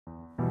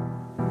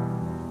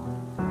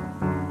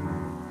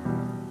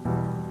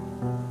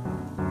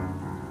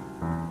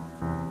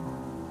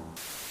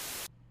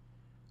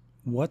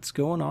What's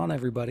going on,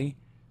 everybody?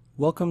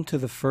 Welcome to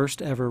the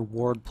first ever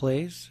Ward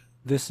Plays.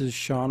 This is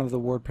Sean of the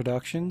Ward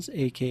Productions,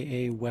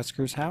 aka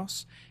Wesker's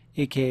House,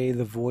 aka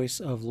the voice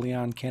of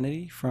Leon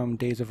Kennedy from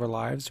Days of Our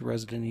Lives,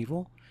 Resident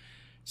Evil.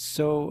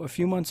 So, a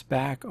few months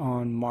back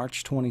on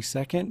March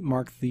 22nd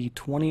marked the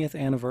 20th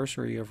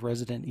anniversary of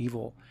Resident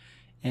Evil.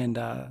 And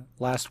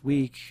last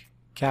week,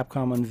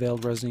 Capcom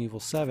unveiled Resident Evil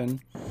 7.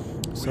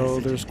 So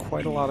there's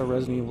quite a lot of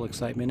Resident Evil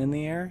excitement in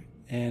the air.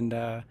 And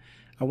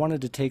I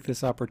wanted to take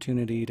this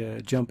opportunity to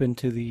jump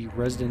into the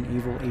Resident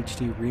Evil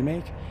HD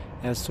Remake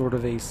as sort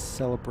of a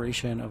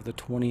celebration of the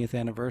 20th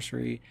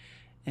anniversary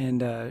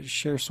and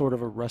share sort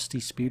of a rusty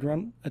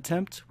speedrun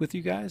attempt with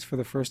you guys for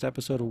the first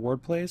episode of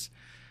Ward Plays.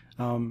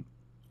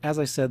 As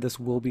I said, this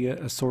will be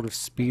a sort of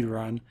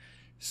speedrun,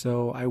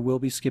 so I will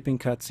be skipping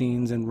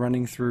cutscenes and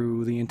running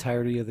through the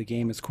entirety of the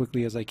game as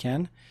quickly as I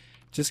can.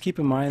 Just keep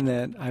in mind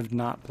that I've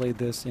not played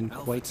this in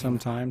quite some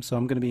time, so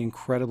I'm going to be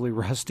incredibly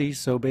rusty,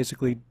 so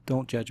basically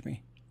don't judge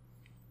me.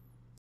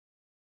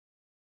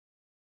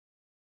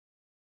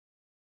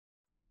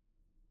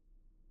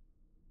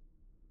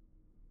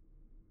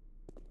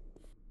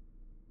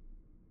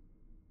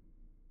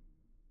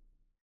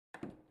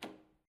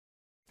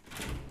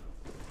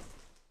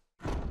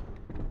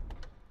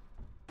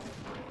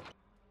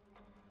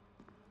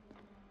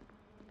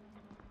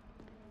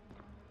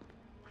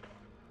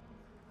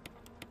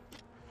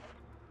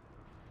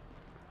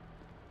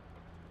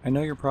 I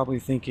know you're probably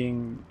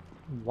thinking,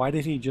 why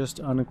did he just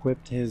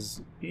unequip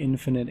his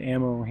infinite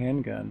ammo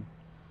handgun?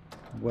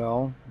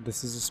 Well,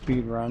 this is a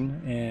speed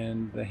run,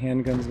 and the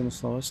handgun is going to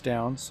slow us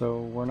down,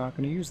 so we're not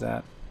going to use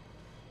that.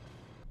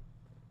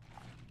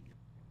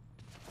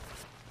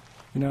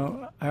 You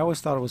know, I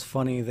always thought it was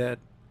funny that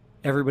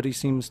everybody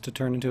seems to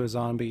turn into a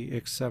zombie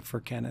except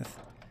for Kenneth.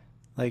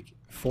 Like,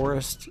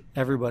 Forrest,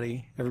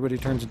 everybody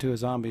turns into a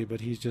zombie,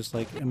 but he's just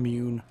like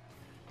immune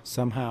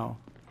somehow.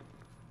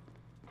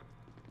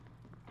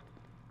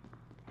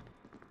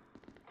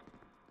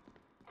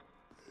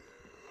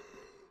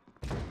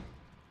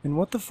 And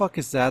what the fuck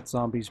is that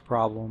zombie's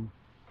problem?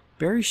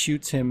 Barry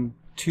shoots him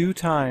 2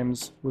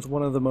 times with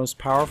one of the most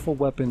powerful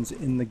weapons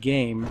in the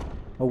game,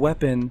 a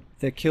weapon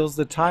that kills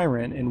the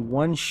tyrant in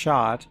 1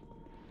 shot,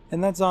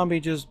 and that zombie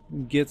just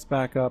gets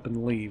back up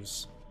and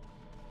leaves.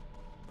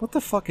 What the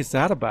fuck is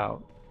that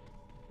about?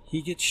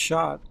 He gets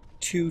shot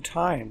 2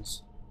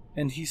 times,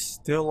 and he's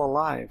still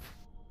alive.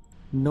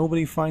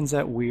 Nobody finds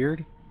that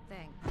weird?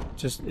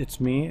 It's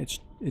me?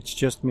 It's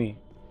just me.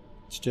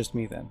 It's just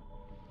me then.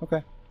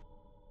 Okay.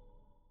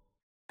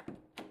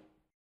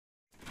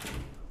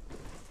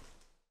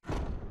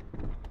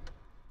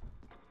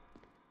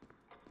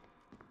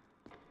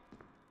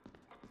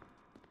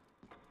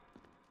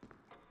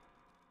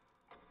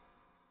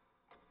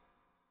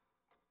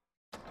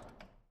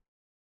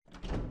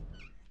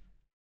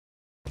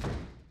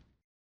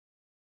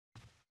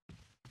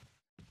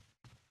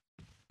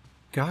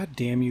 God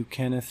damn you,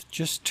 Kenneth.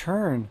 Just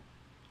turn.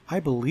 I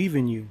believe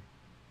in you.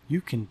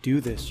 You can do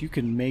this. You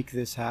can make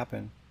this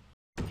happen.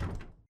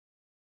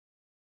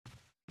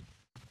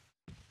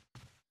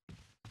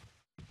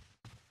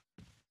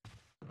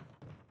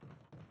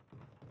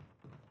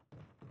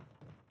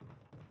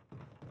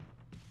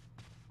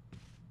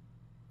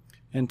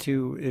 And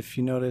two, if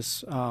you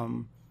notice, I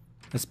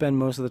spend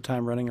most of the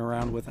time running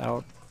around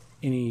without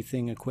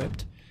anything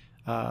equipped.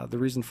 The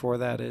reason for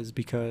that is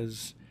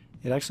because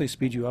it actually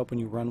speeds you up when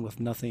you run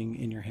with nothing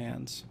in your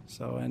hands.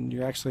 So, and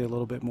you're actually a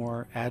little bit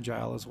more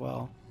agile as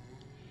well.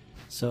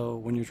 So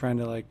when you're trying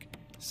to like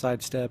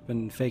sidestep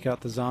and fake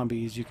out the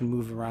zombies, you can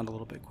move around a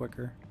little bit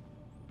quicker.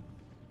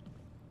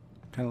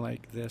 Kind of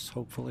like this,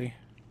 hopefully.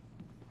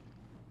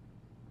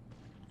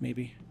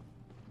 Maybe.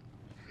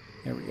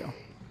 There we go.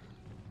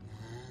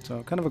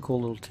 So kind of a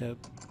cool little tip.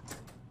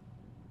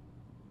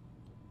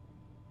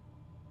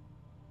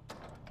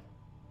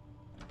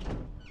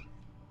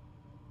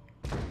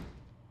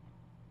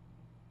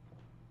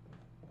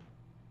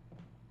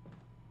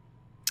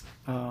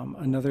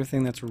 Another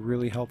thing that's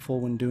really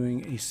helpful when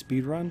doing a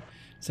speed run,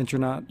 since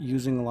you're not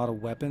using a lot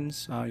of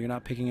weapons, you're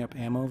not picking up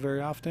ammo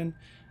very often,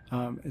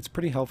 it's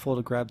pretty helpful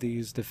to grab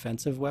these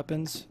defensive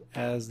weapons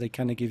as they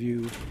kind of give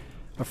you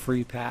a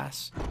free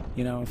pass.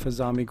 You know, if a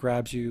zombie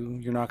grabs you,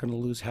 you're not going to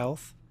lose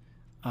health.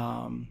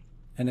 And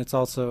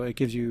it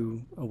gives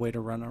you a way to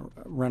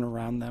run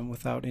around them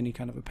without any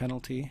kind of a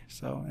penalty.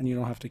 So, and you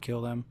don't have to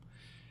kill them.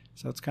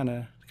 So it's kind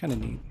of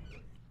neat.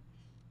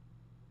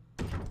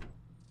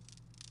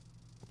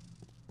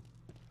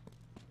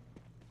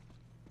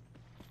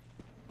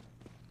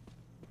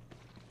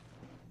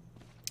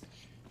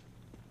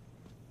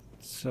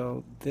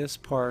 So this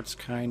part's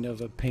kind of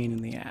a pain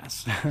in the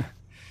ass.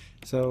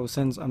 So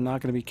since I'm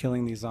not going to be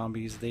killing these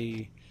zombies,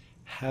 they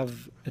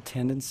have a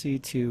tendency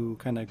to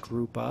kind of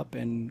group up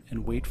and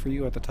wait for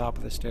you at the top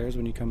of the stairs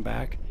when you come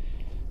back.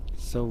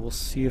 So we'll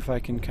see if I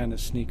can kind of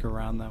sneak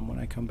around them when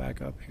I come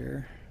back up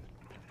here.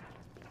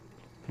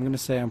 I'm going to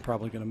say I'm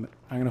going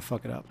to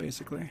fuck it up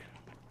basically.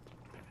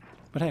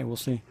 But hey, we'll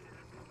see.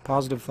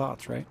 Positive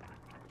thoughts, right?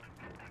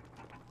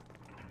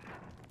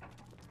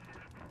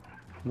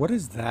 What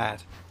is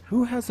that?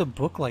 Who has a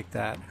book like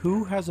that?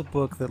 Who has a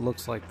book that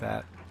looks like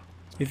that?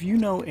 If you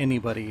know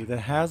anybody that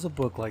has a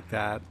book like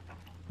that,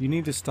 you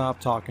need to stop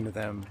talking to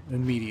them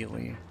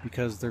immediately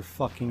because they're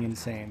fucking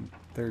insane.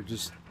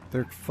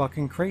 They're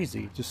fucking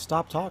crazy. Just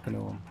stop talking to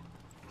them.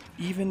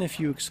 Even if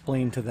you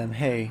explain to them,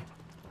 hey,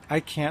 I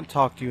can't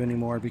talk to you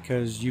anymore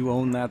because you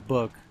own that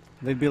book,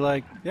 they'd be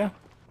like, yeah.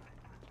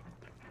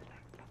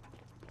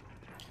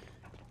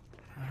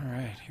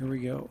 Alright, here we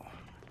go.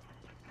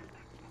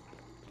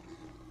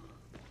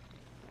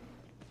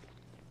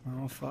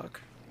 Oh,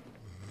 fuck.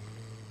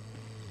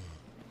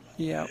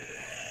 Yep.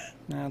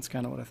 That's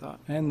kind of what I thought.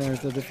 And there's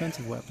the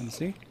defensive weapon,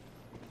 see?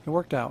 It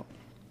worked out.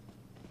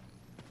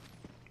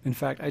 In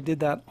fact, I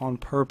did that on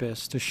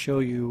purpose to show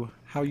you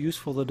how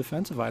useful the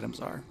defensive items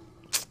are.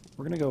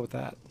 We're gonna go with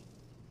that.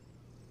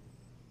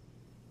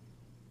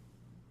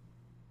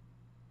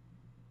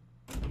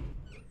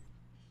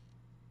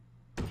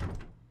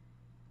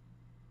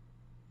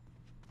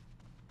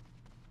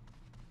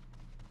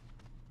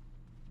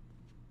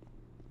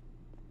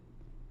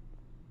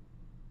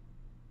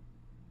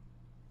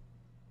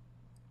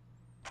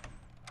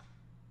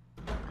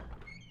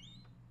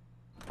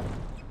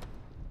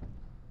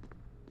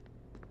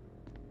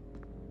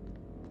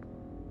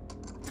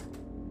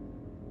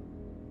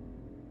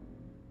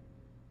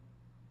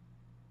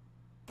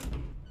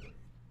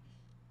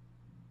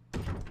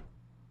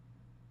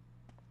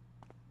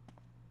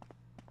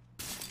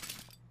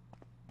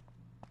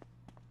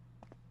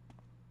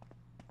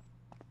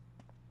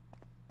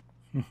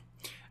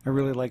 I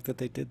really like that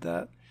they did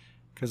that,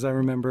 because I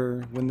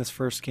remember when this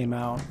first came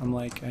out, I'm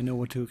like, I know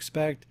what to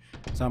expect.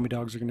 Zombie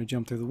dogs are going to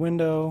jump through the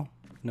window,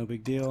 no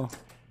big deal.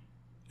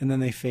 And then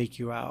they fake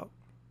you out.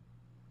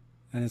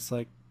 And it's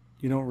like,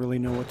 you don't really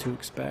know what to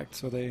expect,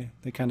 so they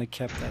kind of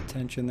kept that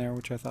tension there,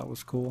 which I thought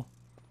was cool.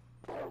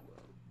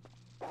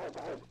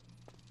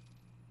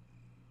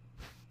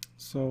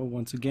 So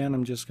once again,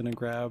 I'm just going to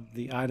grab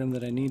the item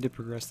that I need to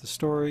progress the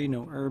story,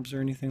 no herbs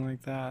or anything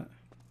like that.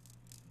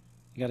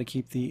 You got to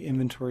keep the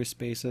inventory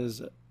space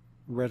as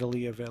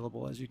readily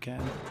available as you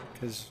can,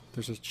 because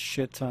there's a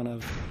shit ton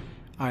of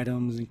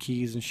items and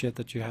keys and shit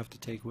that you have to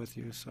take with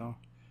you, so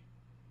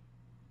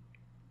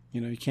you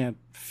know, you can't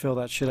fill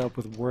that shit up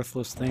with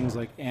worthless things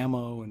like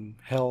ammo and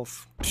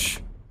health.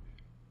 Psh,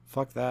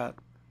 fuck that.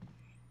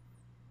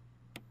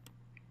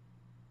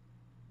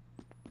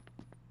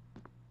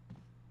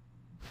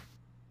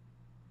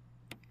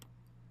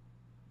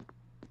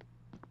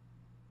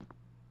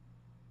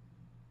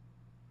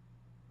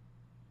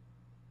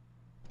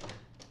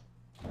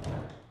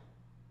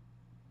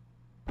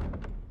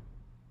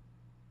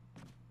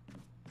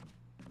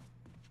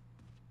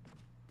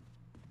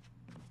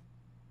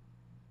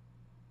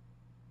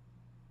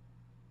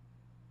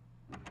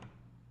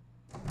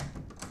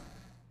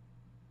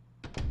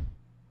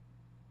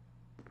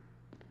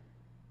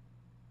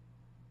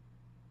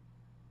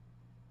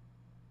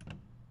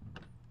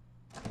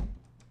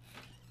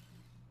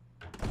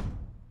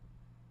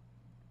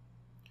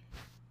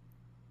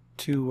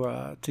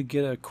 To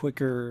get a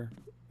quicker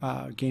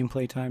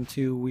gameplay time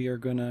too, we are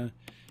gonna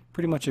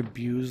pretty much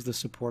abuse the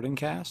supporting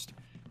cast.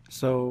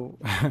 So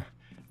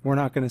we're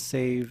not gonna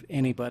save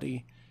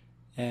anybody,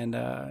 and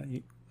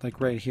like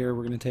right here,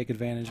 we're gonna take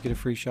advantage, get a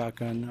free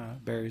shotgun.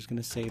 Barry's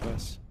gonna save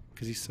us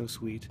because he's so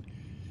sweet,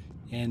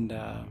 and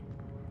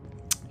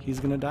he's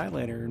gonna die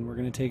later, and we're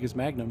gonna take his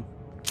magnum.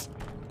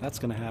 That's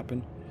gonna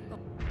happen.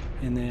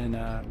 And then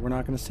we're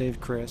not going to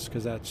save Chris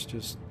because that's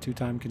just too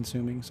time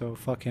consuming, so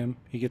fuck him.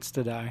 He gets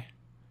to die.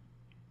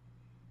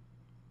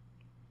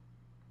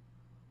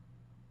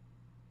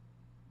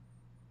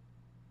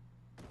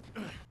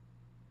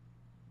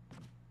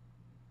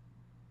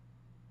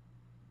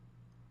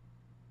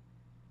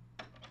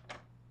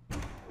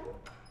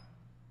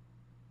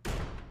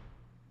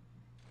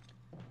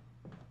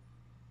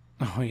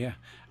 Oh yeah,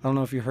 I don't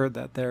know if you heard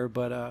that there,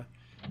 but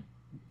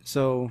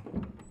so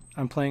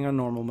I'm playing on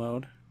normal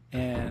mode,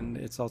 and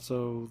it's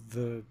also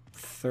the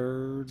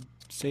third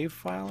save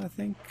file, I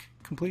think,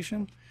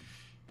 completion.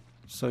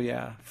 So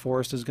yeah,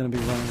 Forrest is going to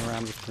be running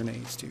around with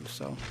grenades too,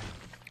 so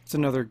it's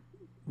another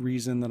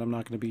reason that I'm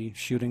not going to be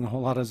shooting a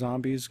whole lot of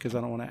zombies, because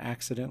I don't want to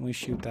accidentally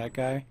shoot that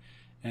guy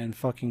and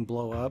fucking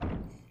blow up.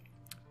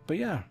 But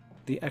yeah,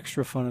 the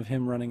extra fun of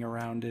him running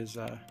around is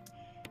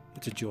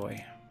it's a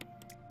joy.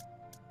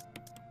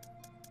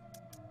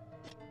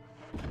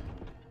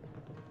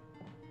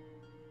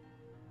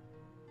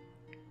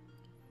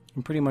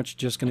 I'm pretty much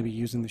just going to be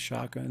using the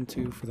shotgun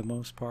too for the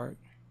most part,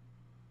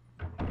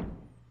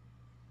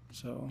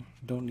 so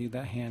don't need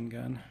that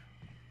handgun.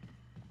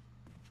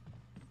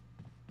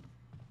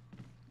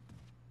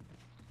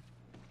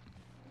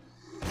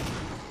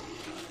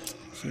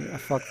 See, I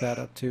fucked that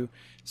up too.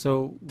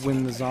 So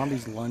when the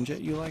zombies lunge at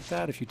you like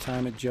that, if you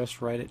time it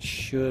just right, it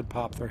should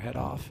pop their head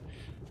off.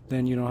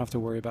 Then you don't have to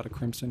worry about a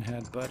crimson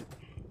head, but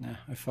nah,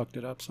 I fucked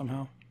it up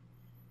somehow.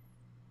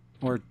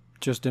 Or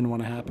just didn't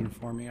want to happen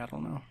for me, I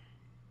don't know.